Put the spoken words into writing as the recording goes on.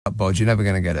Bod, you're never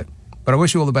going to get it. But I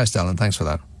wish you all the best, Alan. Thanks for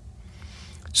that.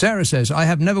 Sarah says, I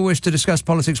have never wished to discuss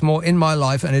politics more in my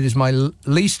life, and it is my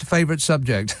least favourite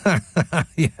subject.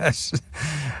 Yes,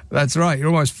 that's right. You're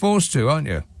almost forced to, aren't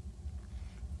you?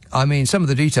 I mean, some of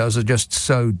the details are just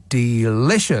so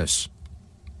delicious.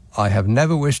 I have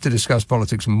never wished to discuss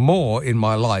politics more in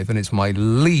my life, and it's my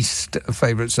least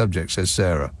favourite subject, says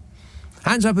Sarah.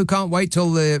 Hands up who can't wait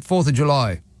till the 4th of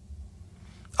July.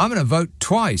 I'm going to vote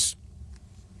twice.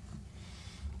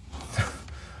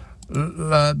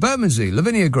 Bermondsey,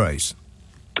 Lavinia Grace.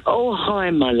 Oh, hi,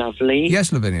 my lovely.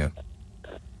 Yes, Lavinia.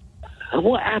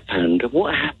 What happened?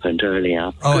 What happened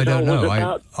earlier? Oh, I don't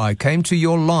know. I came to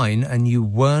your line and you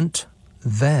weren't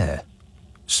there.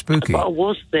 Spooky. But I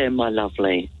was there, my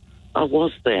lovely. I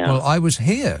was there. Well, I was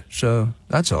here, so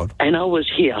that's odd. And I was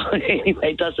here.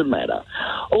 Anyway, it doesn't matter.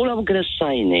 All I'm going to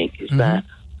say, Nick, is that,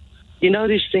 you know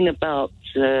this thing about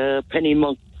Penny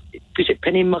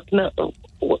Mugnut?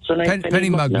 What's her name? Penny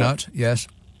Mugnut, yes.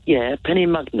 Yeah, Penny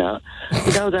Mugnut.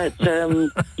 You know that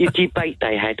debate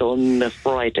they had on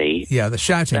Friday? Yeah, the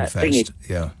shouting fest.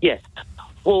 Yeah.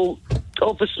 Well,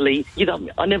 obviously,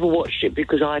 I never watched it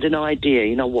because I had an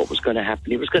idea, what was going to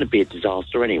happen. It was going to be a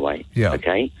disaster anyway. Yeah.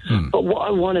 Okay? But what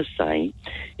I want to say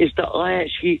is that I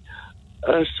actually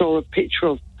saw a picture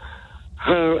of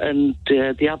her and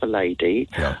the other lady.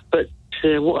 Yeah. But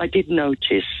what I did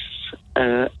notice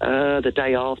the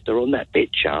day after on that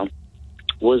picture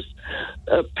was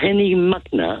Penny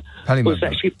Mugnut was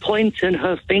actually pointing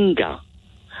her finger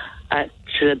at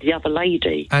the other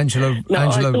lady. Angela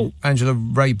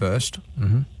Rayburst.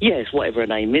 Mm-hmm. Yes, whatever her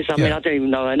name is. I mean, I don't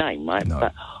even know her name, right? No.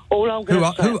 But all I'm going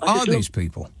to say... Who are these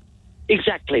people?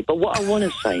 Exactly. But what I want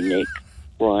to say, Nick,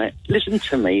 right, listen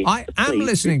to me. I am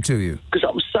listening to you. Because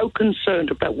I'm so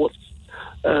concerned about what's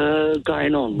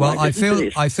going on. Well, right?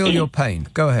 I feel your pain.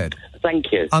 Go ahead.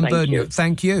 Thank you.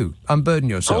 Thank you. Unburden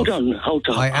yourself. Hold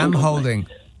on. I am holding.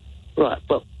 Right,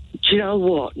 but do you know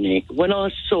what, Nick? When I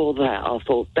saw that, I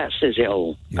thought, that says it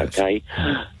all, okay?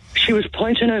 She was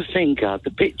pointing her finger at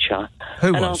the picture.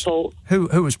 Who was? I thought...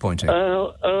 Who was pointing?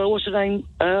 What's her name?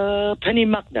 Penny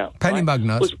Mugnut. Penny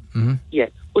Mugnut.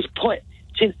 Was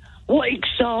pointing... What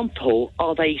example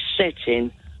are they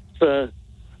setting for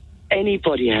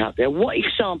anybody out there? What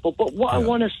example? But what I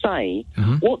want to say,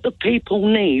 what the people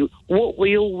need, what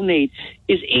we all need,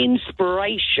 is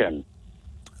inspiration.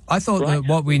 I thought that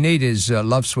what we need is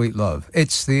love, sweet love.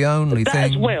 It's the only thing.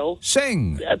 As well.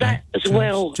 Sing. That as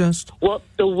well. Just what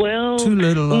the world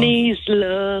needs,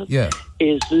 love,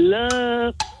 is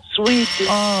love, sweet love.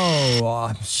 Oh,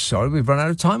 I'm sorry, we've run out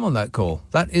of time on that call.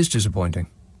 That is disappointing.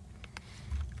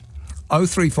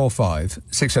 0345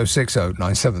 6060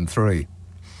 973.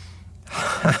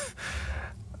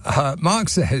 Mark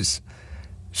says,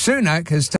 Sunak has